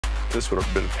This would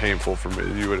have been painful for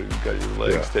me. You would have got your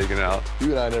legs taken out.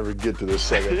 You and I never get to this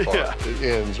second part. It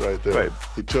ends right there. Right.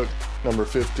 He took number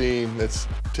 15. That's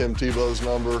Tim Tebow's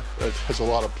number. That's a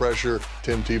lot of pressure.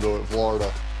 Tim Tebow at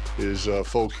Florida is a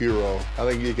folk hero. I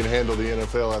think he can handle the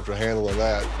NFL after handling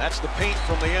that. That's the paint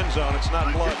from the end zone. It's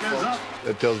not blood, folks.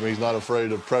 That tells me he's not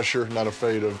afraid of pressure, not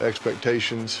afraid of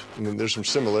expectations. I mean, there's some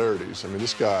similarities. I mean,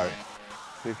 this guy,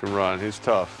 He can run. He's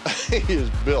tough. he is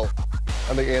built.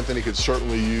 I think Anthony could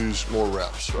certainly use more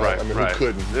reps, right? I mean, who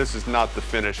couldn't? This is not the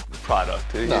finished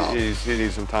product. No. He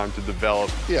needs some time to develop.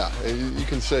 Yeah, you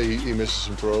can say he misses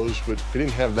some throws, but he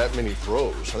didn't have that many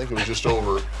throws. I think it was just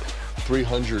over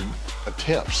 300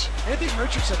 attempts. Anthony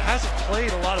Richardson hasn't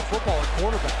played a lot of football at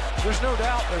quarterback. There's no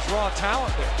doubt there's raw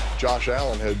talent there. Josh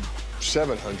Allen had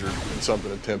 700 and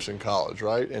something attempts in college,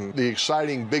 right? And the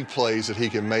exciting big plays that he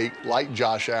can make, like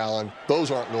Josh Allen,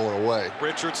 those aren't going away.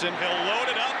 Richardson, he'll load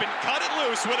it up and cut it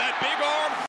loose with that big arm.